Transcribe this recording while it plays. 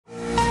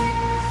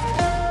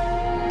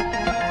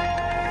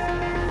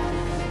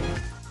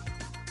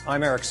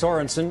I'm Eric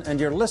Sorensen,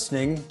 and you're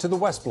listening to the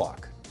West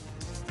Block.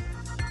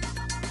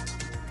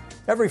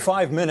 Every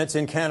 5 minutes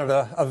in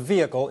Canada, a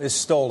vehicle is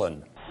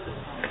stolen.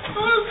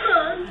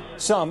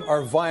 Some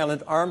are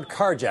violent armed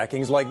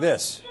carjackings like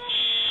this.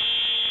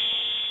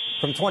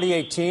 From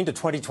 2018 to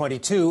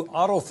 2022,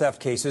 auto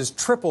theft cases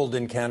tripled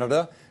in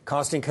Canada,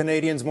 costing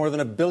Canadians more than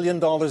 $1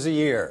 billion a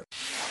year.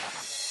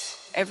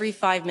 Every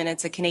 5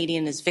 minutes, a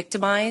Canadian is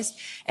victimized,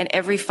 and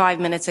every 5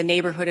 minutes, a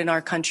neighborhood in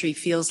our country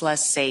feels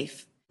less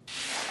safe.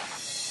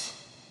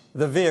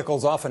 The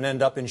vehicles often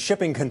end up in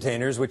shipping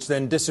containers, which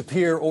then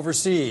disappear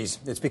overseas.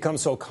 It's become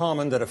so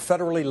common that a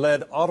federally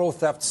led auto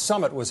theft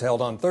summit was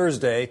held on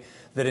Thursday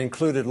that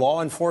included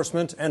law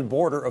enforcement and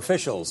border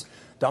officials.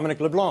 Dominic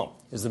LeBlanc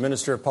is the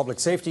Minister of Public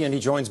Safety, and he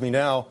joins me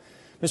now.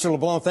 Mr.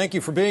 LeBlanc, thank you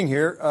for being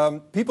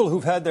here. People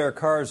who've had their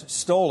cars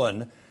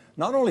stolen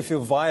not only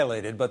feel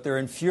violated, but they're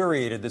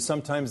infuriated that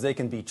sometimes they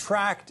can be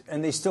tracked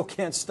and they still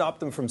can't stop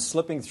them from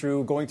slipping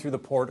through, going through the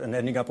port and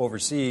ending up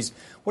overseas.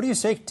 What do you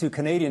say to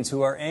Canadians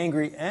who are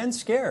angry and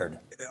scared?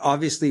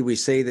 Obviously, we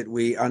say that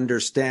we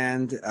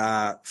understand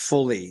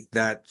fully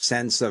that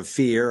sense of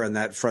fear and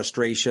that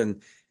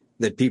frustration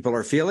that people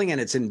are feeling,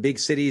 and it's in big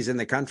cities in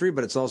the country,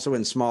 but it's also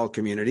in small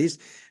communities.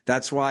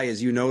 That's why,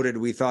 as you noted,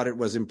 we thought it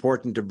was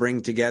important to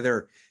bring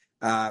together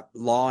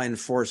law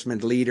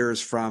enforcement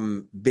leaders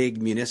from big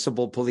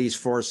municipal police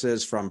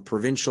forces, from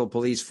provincial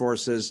police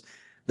forces,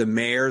 the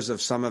mayors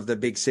of some of the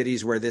big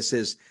cities where this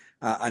is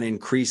an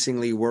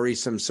increasingly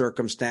worrisome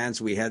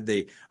circumstance. We had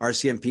the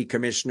RCMP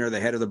commissioner, the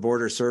head of the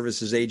Border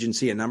Services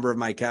Agency, a number of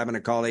my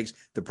cabinet colleagues.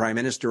 The Prime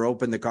Minister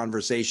opened the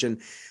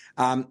conversation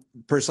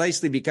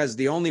precisely because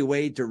the only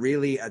way to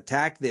really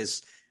attack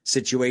this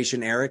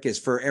situation, Eric, is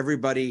for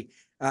everybody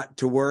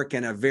to work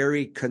in a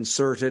very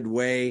concerted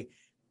way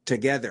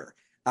together.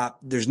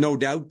 There's no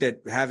doubt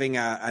that having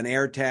an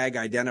air tag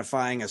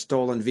identifying a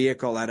stolen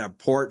vehicle at a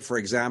port, for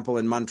example,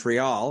 in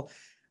Montreal,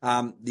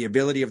 the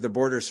ability of the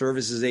Border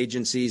Services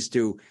agencies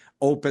to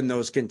open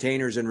those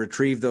containers and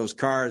retrieve those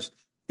cars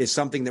is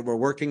something that we're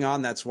working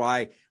on. That's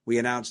why we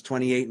announced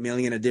 $28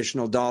 million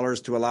additional dollars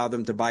to allow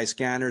them to buy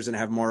scanners and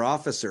have more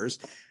officers.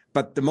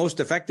 But the most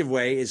effective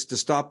way is to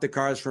stop the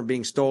cars from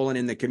being stolen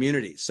in the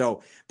community.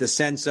 So the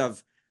sense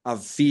of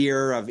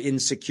fear, of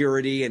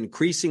insecurity,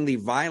 increasingly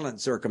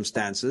violent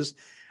circumstances,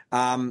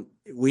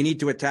 we need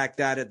to attack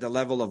that at the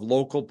level of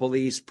local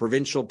police,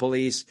 provincial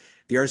police.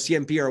 The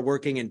RCMP are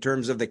working in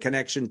terms of the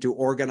connection to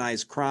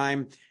organized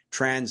crime,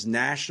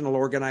 transnational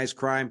organized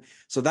crime.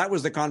 So that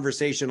was the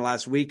conversation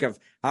last week of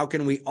how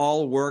can we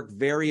all work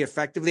very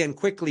effectively and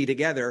quickly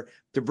together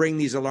to bring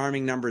these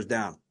alarming numbers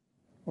down.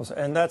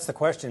 And that's the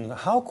question.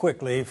 How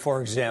quickly,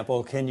 for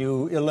example, can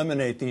you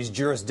eliminate these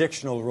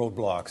jurisdictional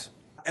roadblocks?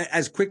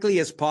 As quickly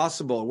as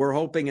possible. We're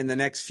hoping in the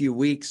next few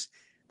weeks.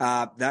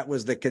 That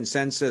was the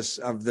consensus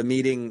of the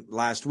meeting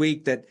last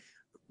week, that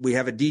we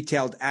have a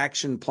detailed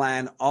action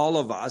plan, all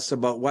of us,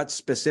 about what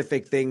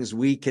specific things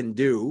we can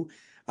do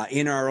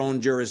in our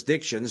own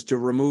jurisdictions to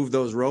remove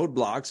those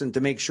roadblocks and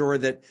to make sure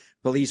that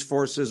police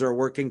forces are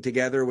working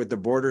together with the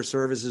Border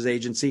Services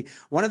Agency.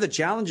 One of the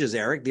challenges,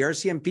 Eric, the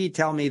RCMP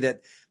tell me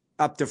that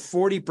up to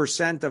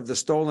 40% of the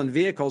stolen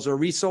vehicles are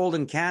resold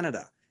in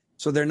Canada.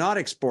 So they're not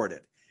exported.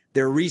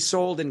 They're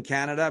resold in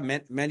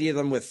Canada, many of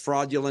them with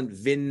fraudulent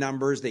VIN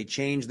numbers. They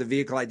change the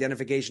vehicle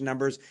identification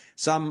numbers.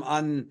 Some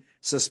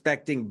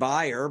unsuspecting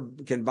buyer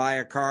can buy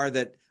a car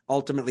that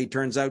ultimately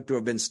turns out to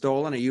have been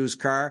stolen, a used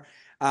car.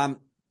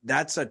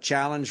 That's a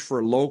challenge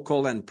for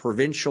local and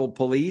provincial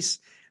police.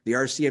 The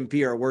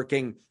RCMP are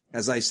working,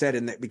 as I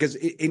said, because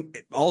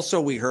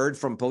also we heard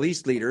from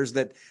police leaders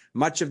that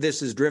much of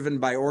this is driven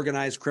by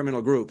organized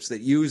criminal groups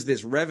that use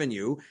this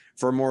revenue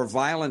for more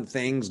violent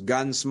things,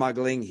 gun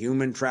smuggling,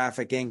 human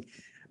trafficking.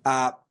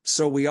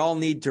 So we all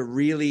need to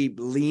really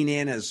lean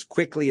in as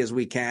quickly as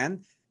we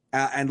can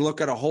and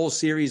look at a whole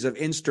series of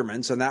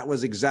instruments. And that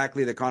was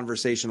exactly the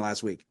conversation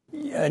last week.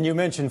 Yeah, and you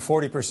mentioned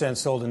 40%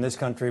 sold in this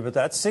country, but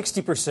that's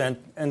 60%.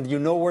 And you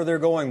know where they're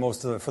going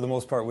for the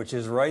most part, which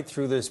is right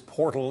through this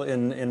portal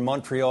in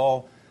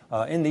Montreal.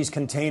 In these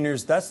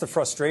containers. That's the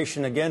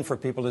frustration, again, for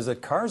people, is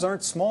that cars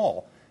aren't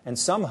small, and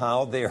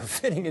somehow they are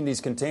fitting in these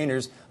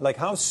containers. Like,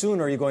 how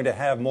soon are you going to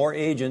have more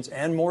agents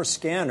and more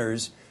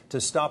scanners to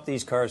stop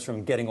these cars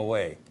from getting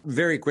away?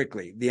 Very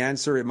quickly. The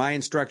answer, my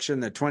instruction,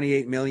 the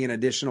 $28 million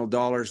additional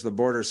dollars the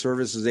Border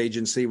Services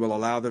Agency will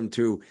allow them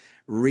to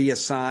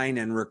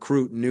reassign and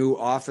recruit new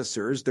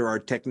officers. There are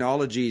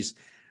technologies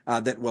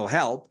that will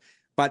help,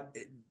 but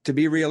to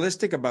be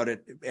realistic about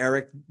it,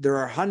 Eric, there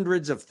are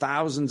hundreds of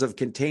thousands of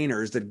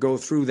containers that go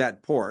through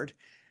that port,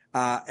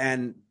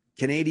 and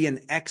Canadian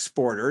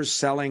exporters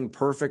selling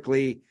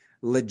perfectly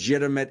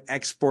legitimate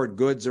export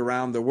goods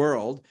around the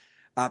world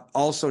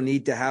also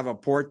need to have a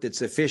port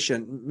that's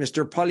efficient.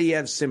 Mr.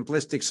 Poilievre's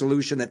simplistic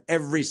solution that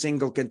every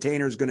single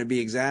container is going to be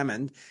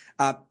examined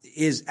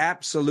is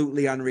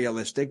absolutely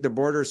unrealistic. The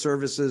Border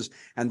Services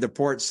and the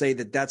ports say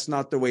that that's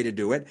not the way to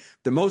do it.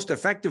 The most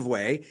effective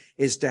way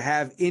is to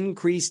have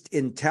increased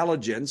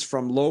intelligence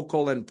from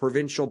local and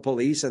provincial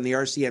police and the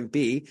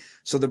RCMP,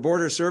 so the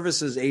Border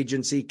Services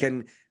Agency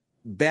can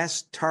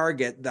best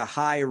target the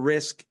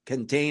high-risk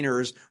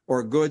containers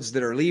or goods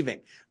that are leaving.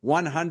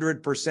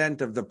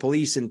 100% of the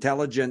police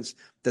intelligence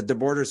that the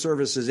Border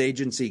Services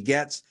Agency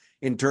gets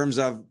in terms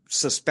of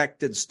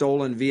suspected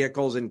stolen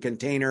vehicles in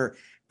container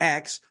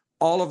X,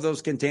 all of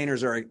those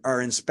containers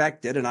are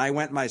inspected. And I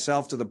went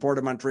myself to the Port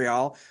of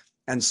Montreal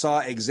and saw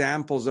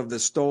examples of the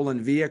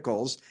stolen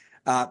vehicles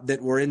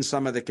that were in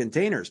some of the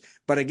containers.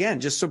 But again,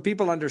 just so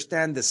people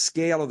understand the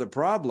scale of the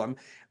problem,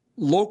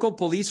 local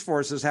police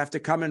forces have to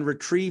come and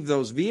retrieve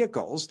those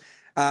vehicles.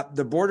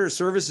 The Border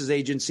Services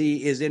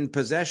Agency is in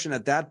possession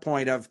at that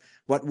point of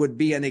what would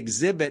be an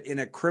exhibit in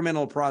a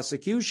criminal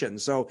prosecution.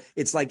 So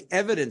it's like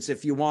evidence,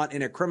 if you want,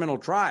 in a criminal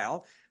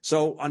trial.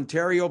 So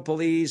Ontario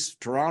Police,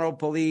 Toronto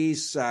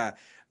Police,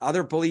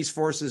 other police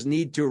forces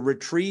need to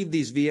retrieve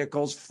these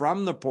vehicles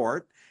from the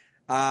port.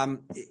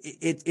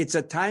 It's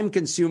a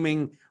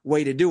time-consuming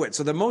way to do it.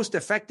 So the most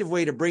effective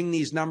way to bring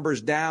these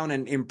numbers down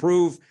and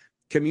improve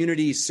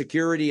community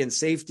security and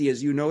safety,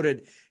 as you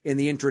noted in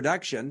the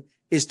introduction,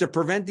 is to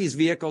prevent these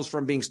vehicles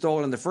from being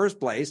stolen in the first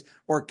place,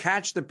 or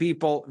catch the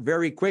people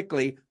very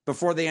quickly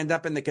before they end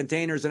up in the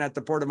containers and at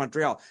the Port of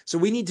Montreal. So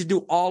we need to do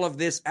all of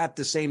this at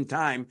the same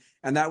time.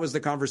 And that was the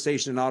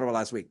conversation in Ottawa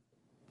last week.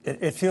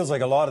 It feels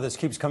like a lot of this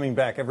keeps coming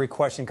back. Every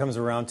question comes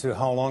around to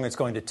how long it's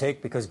going to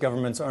take, because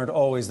governments aren't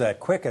always that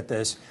quick at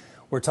this.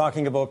 We're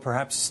talking about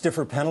perhaps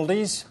stiffer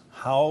penalties.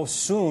 How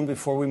soon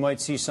before we might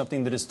see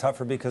something that is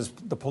tougher? Because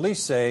the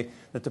police say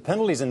that the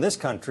penalties in this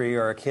country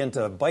are akin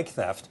to bike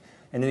theft.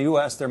 In the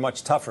U.S., they're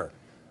much tougher.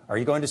 Are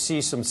you going to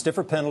see some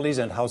stiffer penalties,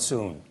 and how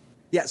soon?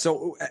 Yeah,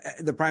 so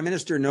the Prime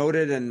Minister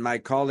noted, and my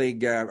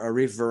colleague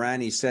Arif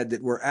Virani said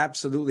that we're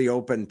absolutely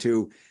open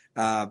to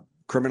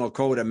criminal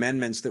code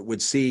amendments that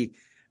would see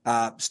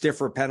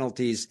stiffer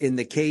penalties in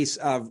the case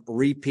of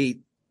repeat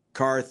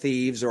car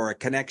thieves, or a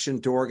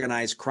connection to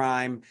organized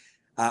crime,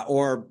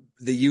 or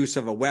the use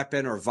of a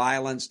weapon or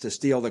violence to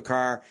steal the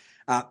car.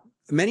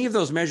 Many of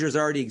those measures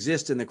already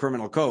exist in the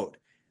criminal code.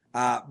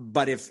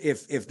 But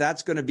if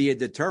that's going to be a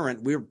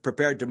deterrent, we're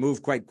prepared to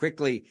move quite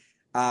quickly.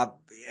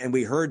 And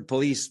we heard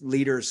police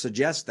leaders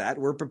suggest that.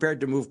 We're prepared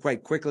to move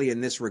quite quickly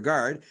in this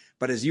regard.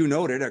 But as you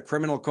noted,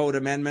 criminal code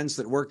amendments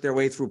that work their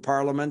way through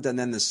Parliament and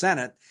then the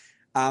Senate,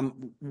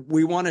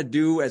 we want to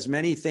do as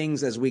many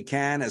things as we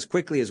can, as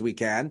quickly as we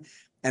can.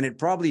 And it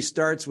probably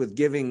starts with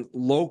giving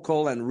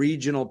local and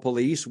regional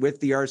police, with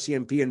the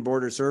RCMP and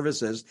Border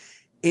Services,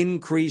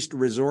 increased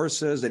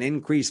resources and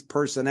increased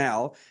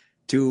personnel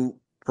to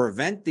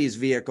prevent these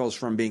vehicles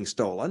from being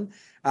stolen,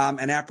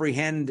 and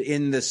apprehend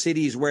in the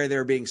cities where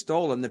they're being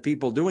stolen the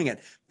people doing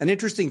it. An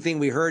interesting thing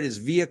we heard is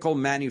vehicle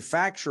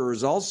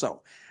manufacturers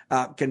also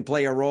can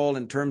play a role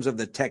in terms of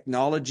the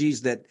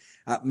technologies that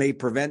may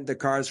prevent the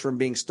cars from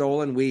being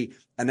stolen. We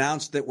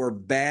announced that we're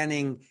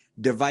banning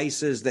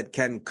devices that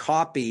can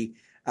copy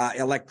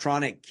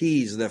electronic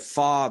keys, the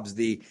fobs,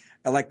 the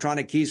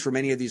electronic keys for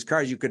many of these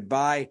cars. You could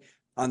buy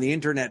on the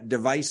internet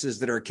devices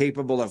that are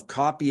capable of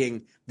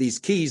copying these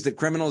keys that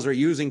criminals are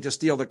using to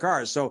steal the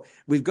cars. So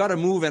we've got to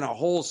move in a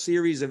whole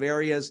series of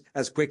areas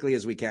as quickly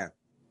as we can.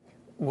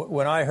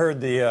 When I heard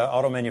the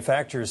auto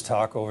manufacturers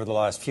talk over the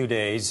last few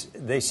days,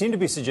 they seem to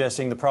be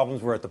suggesting the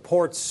problems were at the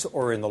ports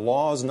or in the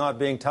laws not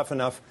being tough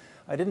enough.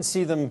 I didn't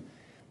see them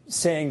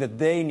saying that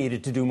they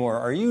needed to do more.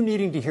 Are you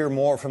needing to hear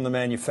more from the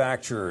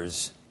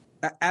manufacturers?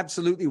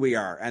 Absolutely we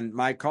are. And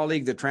my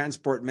colleague, the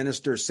Transport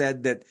Minister,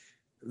 said that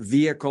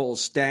vehicle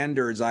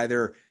standards,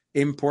 either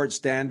import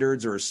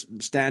standards or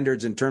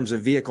standards in terms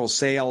of vehicle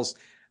sales,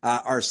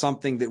 are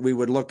something that we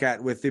would look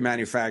at with the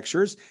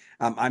manufacturers.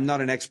 I'm not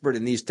an expert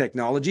in these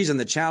technologies. And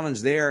the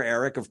challenge there,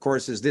 Eric, of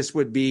course, is this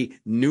would be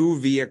new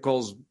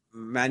vehicles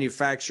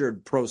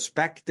manufactured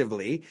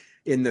prospectively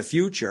in the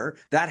future.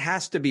 That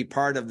has to be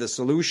part of the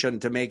solution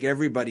to make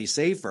everybody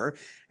safer.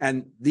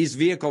 And these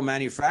vehicle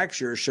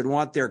manufacturers should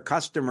want their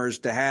customers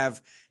to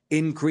have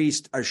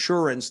increased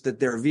assurance that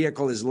their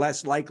vehicle is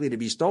less likely to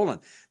be stolen.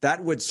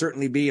 That would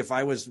certainly be, if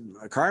I was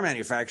a car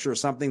manufacturer,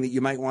 something that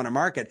you might want to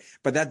market.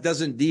 But that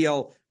doesn't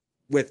deal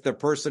with the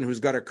person who's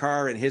got a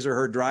car in his or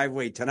her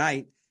driveway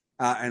tonight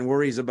and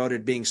worries about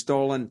it being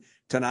stolen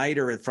tonight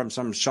or from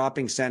some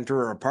shopping center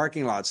or a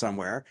parking lot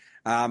somewhere.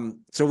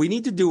 So we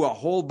need to do a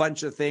whole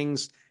bunch of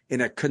things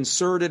in a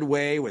concerted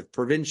way with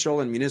provincial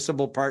and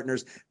municipal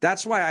partners.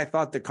 That's why I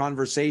thought the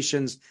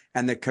conversations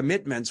and the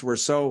commitments were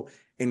so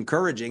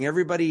encouraging.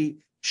 Everybody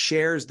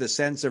shares the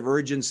sense of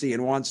urgency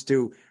and wants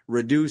to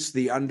reduce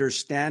the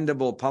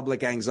understandable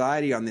public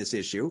anxiety on this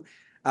issue.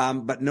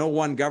 But no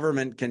one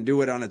government can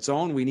do it on its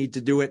own. We need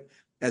to do it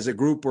as a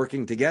group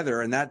working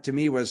together. And that, to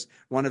me, was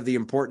one of the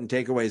important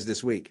takeaways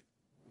this week.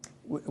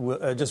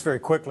 Just very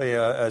quickly,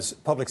 as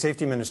Public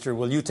Safety Minister,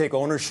 will you take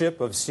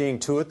ownership of seeing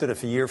to it that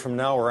if a year from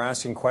now we're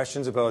asking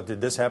questions about did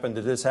this happen,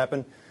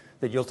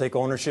 that you'll take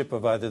ownership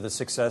of either the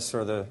success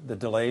or the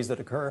delays that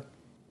occur?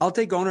 I'll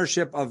take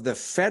ownership of the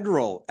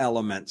federal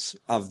elements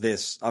of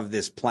this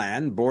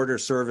plan, Border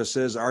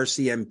Services,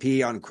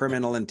 RCMP on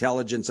criminal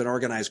intelligence and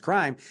organized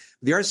crime.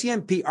 The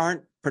RCMP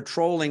aren't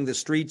patrolling the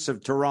streets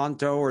of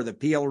Toronto or the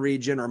Peel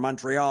region or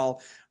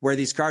Montreal where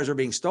these cars are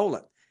being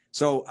stolen.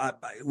 So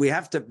we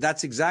have to,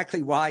 that's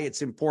exactly why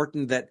it's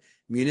important that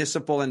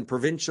municipal and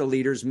provincial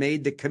leaders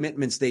made the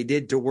commitments they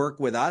did to work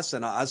with us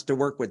and us to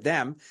work with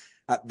them.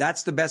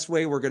 That's the best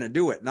way we're going to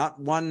do it. Not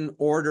one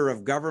order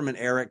of government,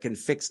 Eric, can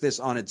fix this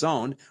on its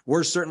own.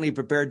 We're certainly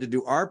prepared to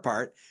do our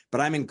part, but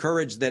I'm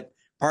encouraged that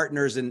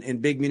partners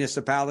in big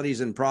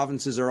municipalities and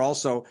provinces are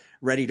also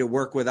ready to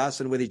work with us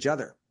and with each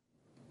other.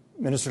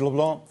 Minister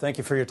LeBlanc, thank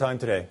you for your time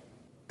today.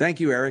 Thank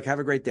you, Eric. Have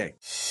a great day.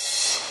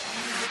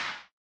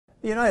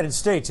 The United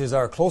States is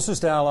our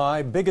closest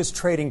ally, biggest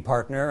trading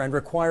partner, and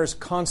requires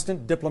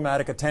constant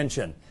diplomatic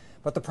attention.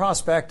 But the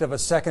prospect of a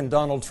second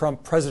Donald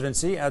Trump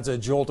presidency adds a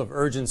jolt of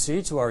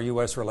urgency to our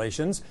U.S.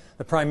 relations.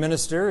 The Prime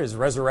Minister is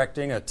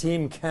resurrecting a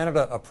Team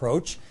Canada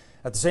approach.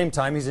 At the same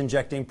time, he's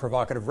injecting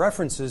provocative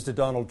references to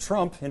Donald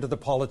Trump into the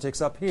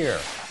politics up here.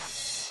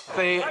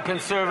 The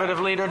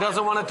Conservative leader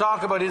doesn't want to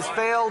talk about his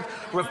failed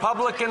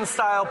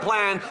Republican-style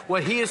plan.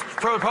 What he is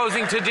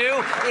proposing to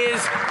do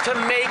is to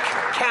make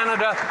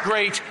Canada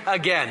great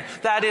again.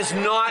 That is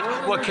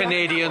not what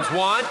Canadians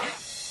want.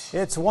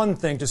 It's one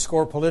thing to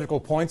score political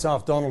points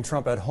off Donald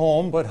Trump at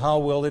home, but how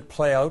will it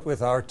play out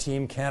with our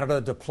Team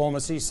Canada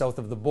diplomacy south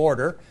of the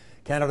border?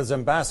 Canada's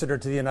ambassador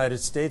to the United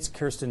States,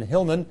 Kirsten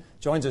Hillman,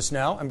 joins us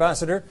now.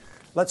 Ambassador,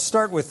 let's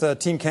start with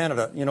Team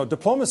Canada. You know,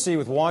 diplomacy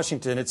with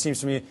Washington, it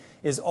seems to me,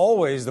 is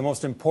always the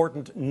most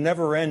important,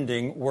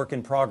 never-ending work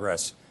in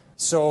progress.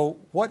 So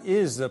what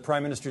is the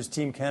Prime Minister's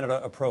Team Canada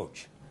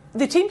approach?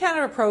 The Team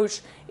Canada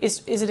approach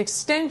is an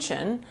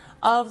extension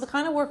of the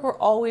kind of work we're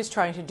always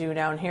trying to do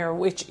down here,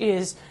 which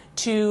is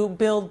to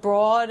build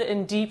broad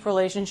and deep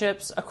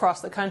relationships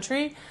across the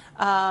country,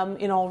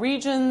 in all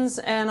regions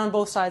and on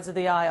both sides of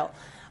the aisle.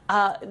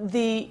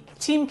 The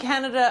Team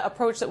Canada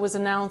approach that was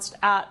announced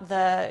at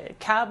the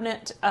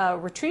cabinet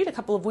retreat a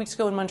couple of weeks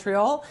ago in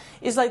Montreal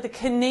is like the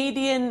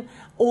Canadian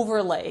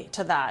overlay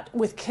to that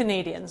with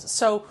Canadians.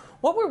 So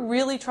what we're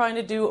really trying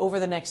to do over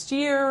the next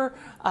year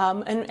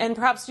and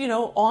perhaps,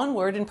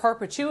 onward in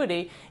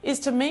perpetuity is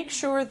to make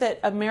sure that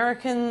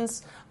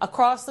Americans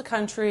across the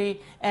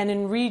country and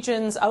in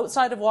regions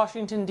outside of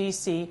Washington,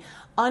 D.C.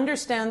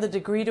 understand the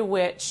degree to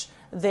which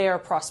their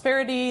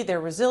prosperity, their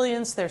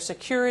resilience, their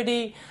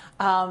security,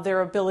 their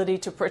ability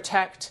to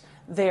protect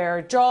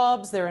their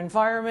jobs, their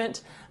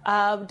environment,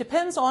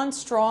 depends on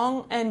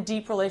strong and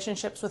deep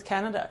relationships with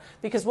Canada.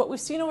 Because what we've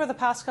seen over the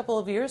past couple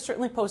of years,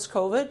 certainly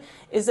post-COVID,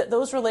 is that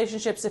those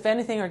relationships, if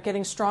anything, are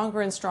getting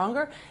stronger and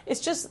stronger. It's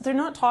just they're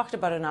not talked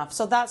about enough.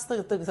 So that's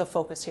the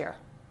focus here.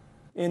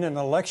 In an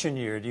election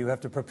year, do you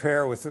have to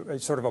prepare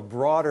with sort of a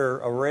broader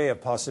array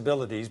of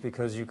possibilities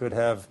because you could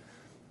have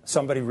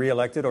somebody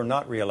reelected or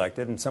not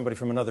reelected and somebody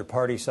from another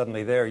party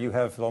suddenly there? You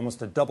have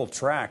almost a double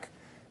track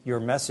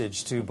your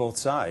message to both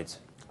sides.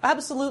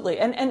 Absolutely.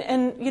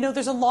 And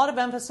there's a lot of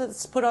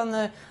emphasis put on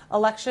the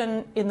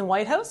election in the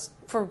White House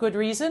for good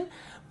reason.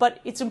 But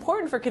it's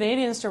important for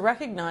Canadians to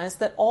recognize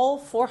that all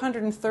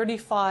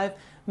 435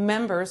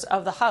 members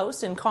of the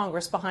House in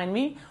Congress behind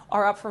me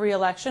are up for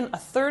re-election. A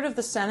third of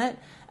the Senate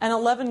and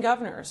 11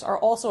 governors are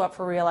also up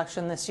for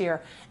re-election this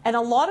year. And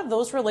a lot of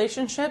those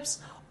relationships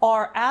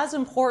are as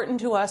important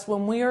to us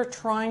when we are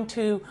trying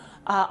to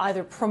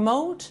either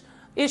promote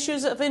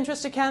issues of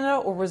interest to Canada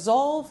or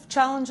resolve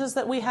challenges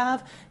that we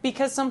have,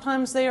 because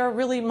sometimes they are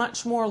really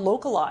much more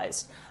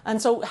localized.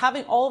 And so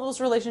having all of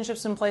those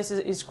relationships in place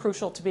is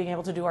crucial to being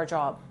able to do our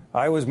job.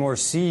 I was more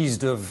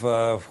seized of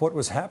what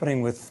was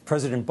happening with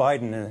President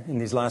Biden in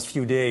these last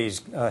few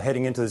days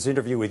heading into this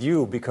interview with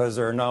you, because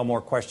there are now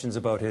more questions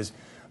about his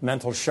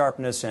mental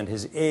sharpness and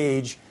his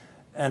age.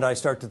 And I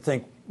start to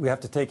think we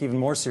have to take even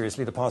more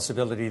seriously the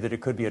possibility that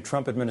it could be a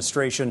Trump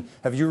administration.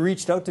 Have you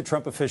reached out to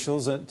Trump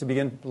officials to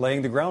begin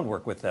laying the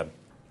groundwork with them?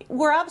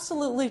 We're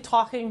absolutely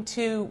talking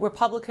to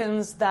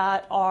Republicans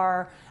that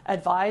are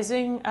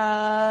advising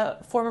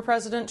former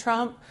President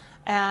Trump,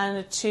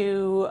 and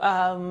to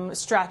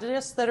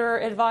strategists that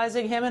are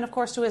advising him, and of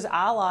course to his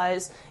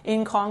allies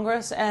in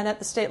Congress and at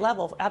the state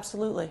level.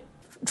 Absolutely.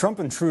 Trump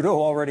and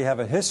Trudeau already have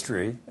a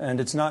history,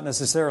 and it's not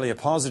necessarily a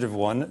positive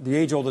one. The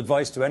age-old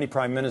advice to any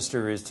prime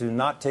minister is to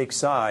not take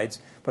sides.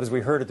 But as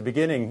we heard at the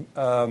beginning,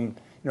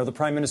 the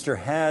prime minister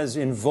has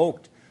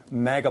invoked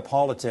MAGA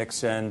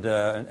politics and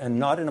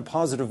not in a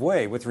positive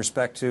way with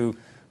respect to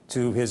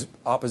his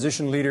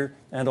opposition leader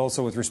and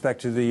also with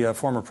respect to the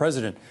former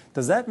president.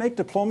 Does that make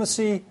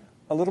diplomacy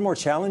a little more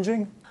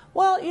challenging?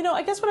 Well,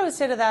 I guess what I would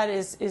say to that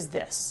is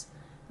this.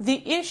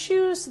 The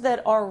issues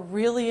that are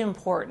really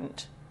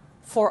important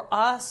for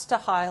us to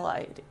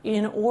highlight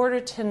in order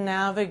to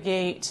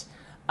navigate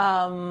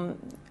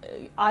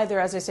either,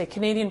 as I say,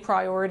 Canadian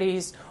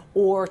priorities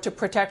or to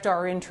protect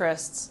our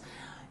interests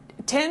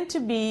tend to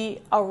be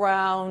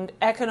around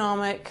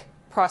economic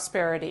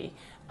prosperity,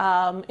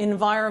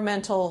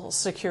 environmental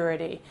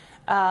security,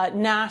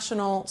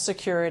 national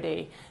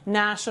security,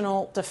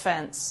 national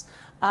defense,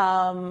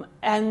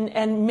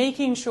 and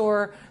making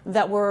sure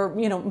that we're,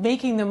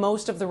 making the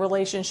most of the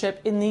relationship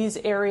in these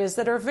areas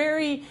that are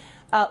very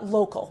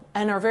local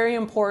and are very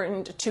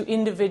important to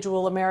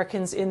individual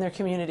Americans in their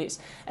communities.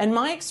 And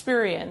my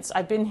experience,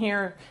 I've been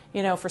here,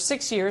 for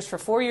 6 years, for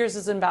 4 years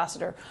as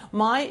ambassador.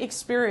 My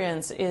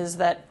experience is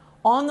that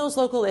on those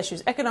local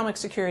issues, economic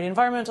security,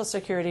 environmental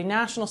security,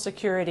 national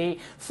security,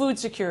 food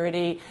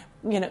security,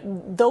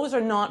 those are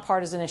not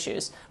partisan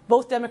issues.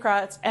 Both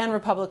Democrats and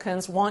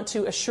Republicans want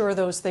to assure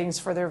those things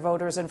for their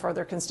voters and for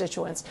their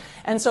constituents.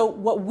 And so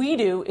what we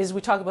do is we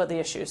talk about the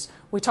issues.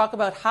 We talk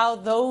about how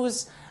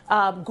those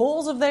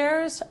goals of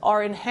theirs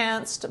are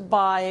enhanced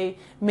by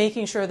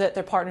making sure that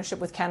their partnership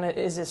with Canada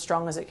is as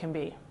strong as it can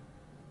be.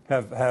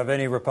 Have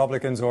any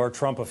Republicans or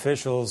Trump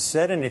officials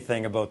said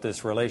anything about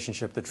this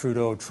relationship, the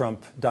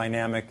Trudeau-Trump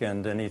dynamic,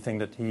 and anything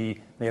that he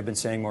may have been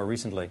saying more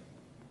recently?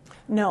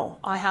 No,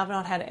 I have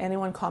not had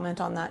anyone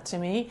comment on that to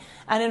me.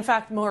 And in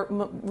fact, more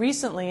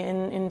recently,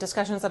 in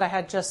discussions that I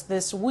had just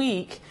this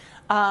week,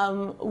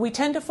 we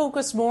tend to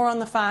focus more on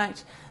the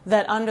fact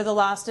that under the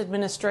last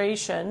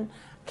administration,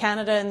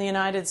 Canada and the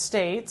United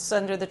States,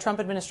 under the Trump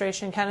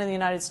administration, Canada and the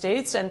United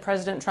States, and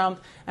President Trump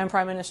and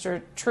Prime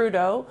Minister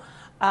Trudeau,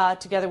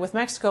 together with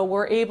Mexico,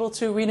 were able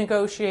to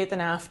renegotiate the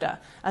NAFTA,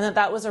 and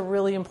that was a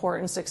really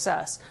important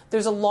success.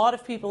 There's a lot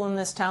of people in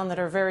this town that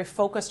are very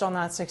focused on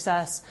that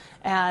success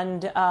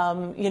and,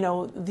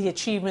 the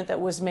achievement that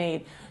was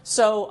made.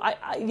 So,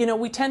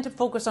 we tend to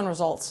focus on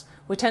results.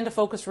 We tend to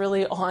focus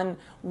really on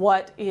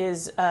what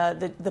is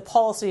the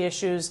policy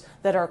issues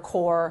that are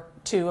core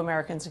to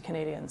Americans and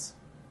Canadians.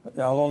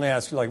 I'll only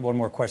ask one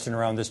more question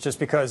around this, just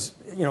because,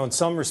 in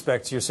some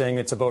respects you're saying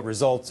it's about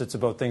results, it's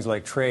about things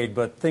like trade,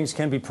 but things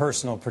can be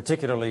personal,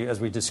 particularly as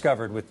we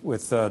discovered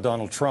with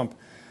Donald Trump.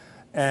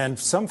 And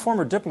some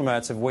former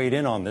diplomats have weighed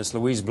in on this.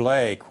 Louise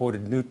Blais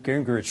quoted Newt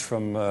Gingrich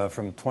from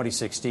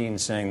 2016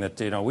 saying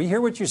that, we hear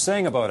what you're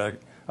saying about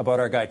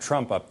our guy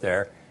Trump up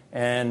there,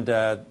 and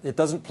it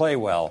doesn't play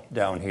well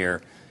down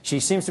here. She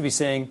seems to be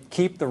saying,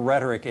 keep the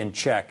rhetoric in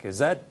check. Is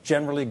that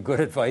generally good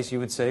advice, you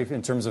would say,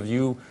 in terms of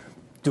you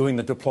doing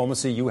the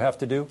diplomacy you have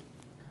to do?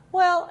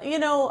 Well,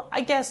 I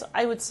guess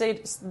I would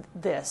say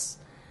this.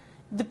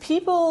 The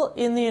people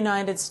in the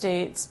United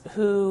States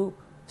who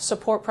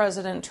support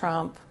President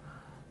Trump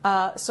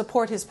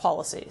support his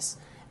policies.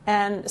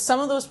 And some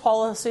of those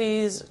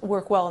policies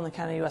work well in the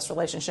Canada-U.S.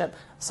 relationship.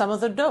 Some of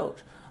them don't.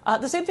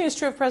 The same thing is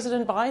true of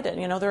President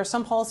Biden. There are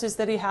some policies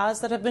that he has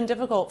that have been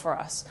difficult for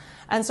us.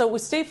 And so we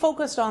stay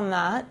focused on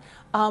that.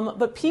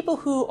 But people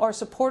who are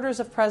supporters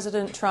of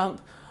President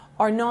Trump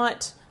are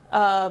not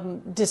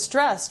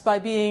distressed by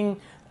being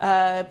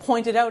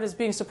pointed out as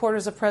being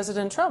supporters of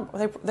President Trump.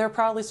 They're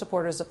proudly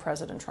supporters of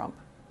President Trump.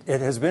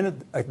 It has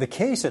been the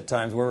case at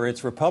times where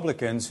it's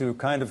Republicans who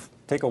kind of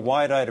take a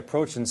wide-eyed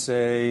approach and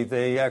say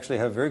they actually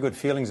have very good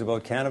feelings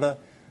about Canada.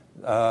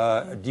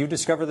 Do you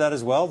discover that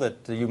as well,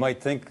 that you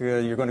might think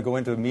you're going to go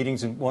into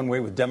meetings in one way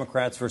with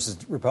Democrats versus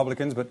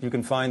Republicans, but you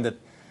can find that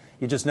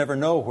you just never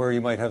know where you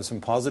might have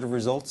some positive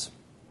results?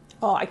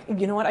 Oh,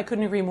 you know what? I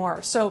couldn't agree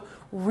more. So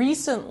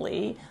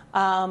recently,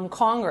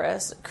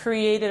 Congress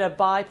created a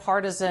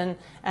bipartisan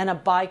and a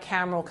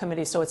bicameral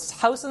committee. So it's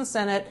House and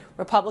Senate,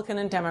 Republican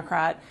and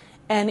Democrat.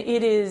 And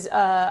it is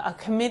a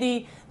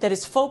committee that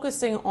is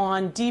focusing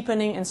on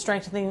deepening and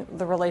strengthening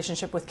the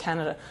relationship with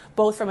Canada,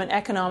 both from an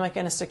economic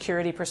and a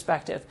security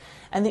perspective.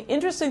 And the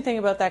interesting thing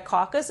about that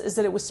caucus is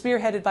that it was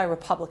spearheaded by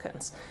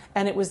Republicans,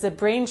 and it was the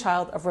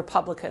brainchild of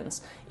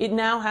Republicans. It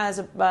now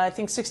has, I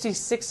think,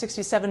 66,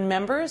 67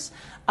 members,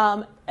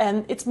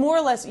 and it's more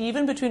or less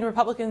even between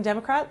Republicans and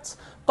Democrats.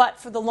 But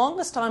for the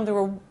longest time, there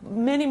were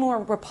many more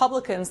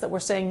Republicans that were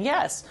saying,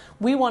 yes,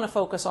 we want to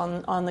focus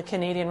on the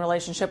Canadian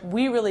relationship.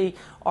 We really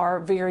are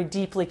very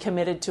deeply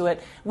committed to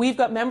it. We've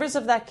got members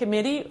of that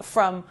committee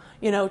from,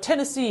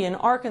 Tennessee and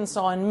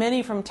Arkansas and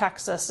many from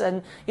Texas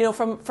and,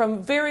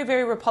 from very,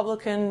 very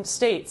Republican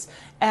states.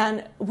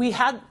 And we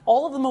had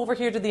all of them over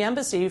here to the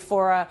embassy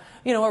for a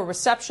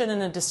reception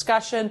and a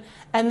discussion,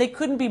 and they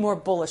couldn't be more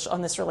bullish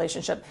on this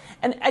relationship.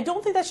 And I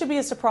don't think that should be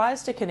a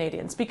surprise to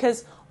Canadians,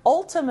 because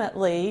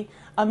ultimately,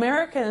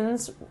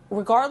 Americans,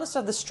 regardless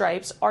of the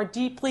stripes, are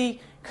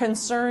deeply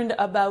concerned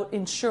about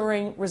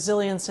ensuring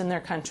resilience in their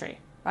country,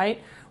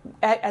 right?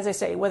 As I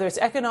say, whether it's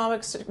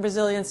economic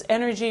resilience,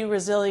 energy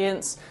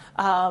resilience,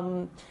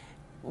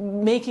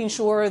 making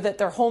sure that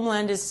their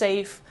homeland is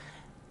safe,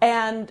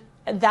 and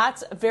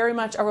that's very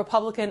much a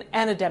Republican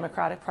and a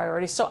Democratic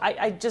priority. So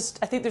I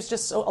think there's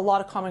just a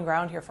lot of common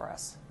ground here for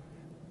us.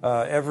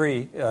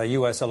 Every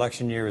U.S.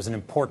 election year is an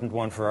important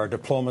one for our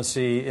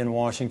diplomacy in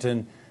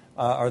Washington.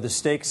 Are the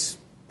stakes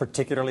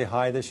particularly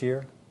high this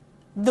year?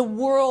 The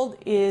world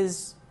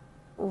is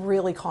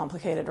really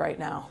complicated right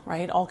now,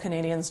 right? All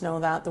Canadians know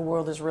that. The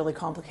world is really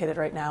complicated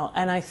right now.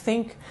 And I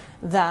think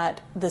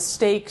that the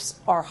stakes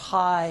are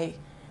high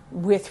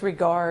with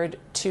regard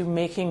to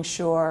making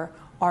sure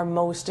our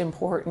most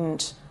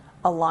important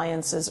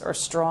alliances are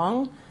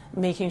strong,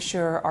 making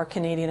sure our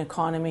Canadian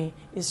economy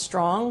is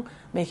strong,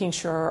 making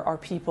sure our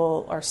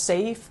people are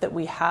safe, that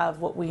we have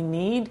what we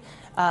need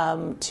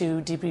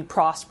to be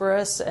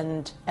prosperous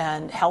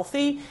and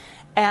healthy.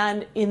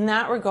 And in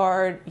that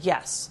regard,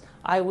 yes,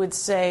 I would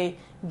say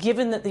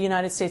given that the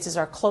United States is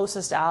our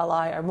closest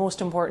ally, our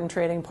most important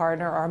trading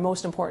partner, our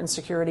most important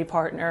security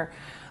partner,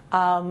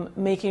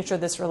 making sure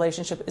this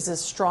relationship is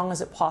as strong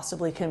as it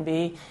possibly can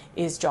be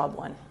is job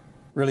one.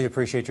 Really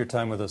appreciate your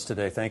time with us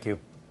today. Thank you.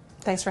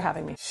 Thanks for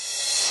having me.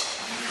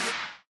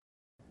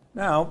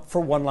 Now,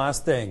 for one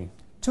last thing.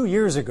 2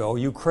 years ago,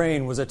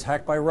 Ukraine was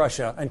attacked by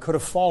Russia and could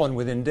have fallen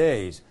within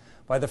days.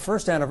 By the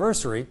first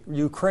anniversary,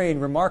 Ukraine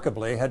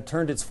remarkably had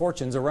turned its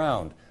fortunes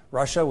around.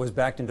 Russia was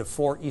backed into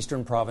 4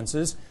 eastern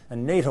provinces,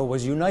 and NATO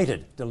was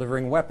united,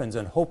 delivering weapons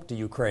and hope to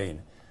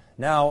Ukraine.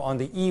 Now, on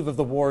the eve of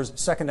the war's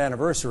second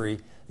anniversary,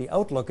 the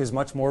outlook is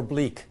much more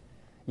bleak.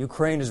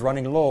 Ukraine is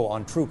running low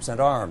on troops and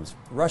arms.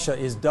 Russia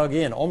is dug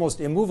in, almost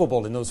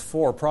immovable in those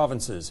 4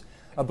 provinces.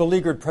 A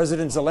beleaguered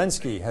President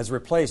Zelensky has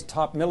replaced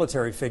top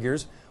military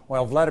figures,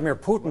 while Vladimir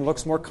Putin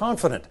looks more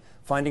confident,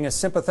 finding a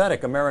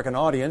sympathetic American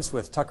audience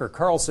with Tucker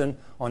Carlson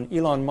on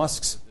Elon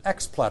Musk's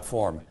X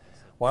platform.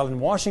 While in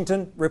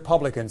Washington,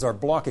 Republicans are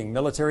blocking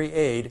military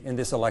aid in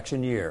this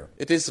election year.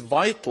 It is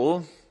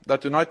vital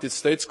that the United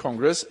States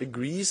Congress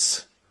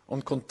agrees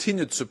on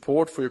continued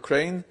support for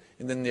Ukraine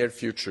in the near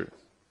future,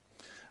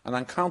 and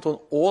I count on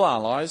all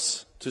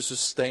allies to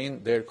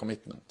sustain their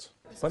commitment.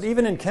 But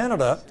even in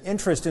Canada,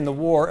 interest in the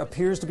war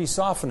appears to be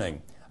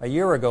softening. A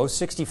year ago,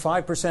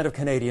 65% of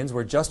Canadians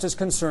were just as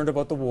concerned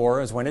about the war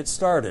as when it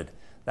started.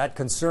 That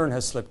concern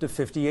has slipped to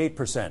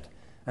 58%.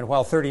 And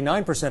while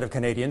 39% of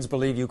Canadians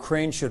believe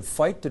Ukraine should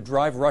fight to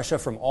drive Russia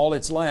from all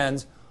its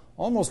lands,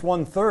 almost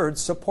 1/3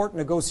 support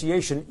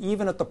negotiation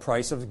even at the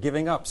price of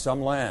giving up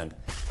some land.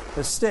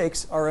 The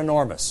stakes are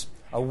enormous.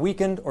 A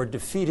weakened or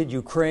defeated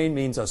Ukraine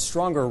means a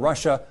stronger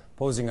Russia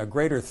posing a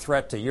greater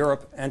threat to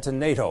Europe and to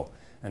NATO.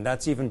 And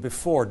that's even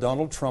before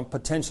Donald Trump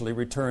potentially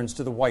returns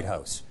to the White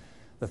House.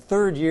 The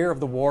 3rd year of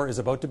the war is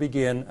about to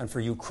begin, and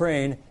for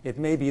Ukraine, it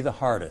may be the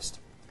hardest.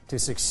 To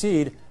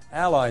succeed,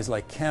 allies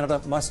like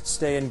Canada must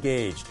stay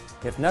engaged,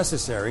 if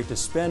necessary, to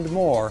spend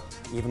more,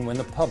 even when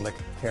the public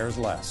cares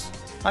less.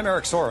 I'm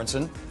Eric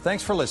Sorensen.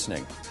 Thanks for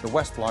listening. The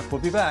West Block will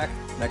be back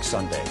next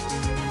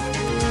Sunday.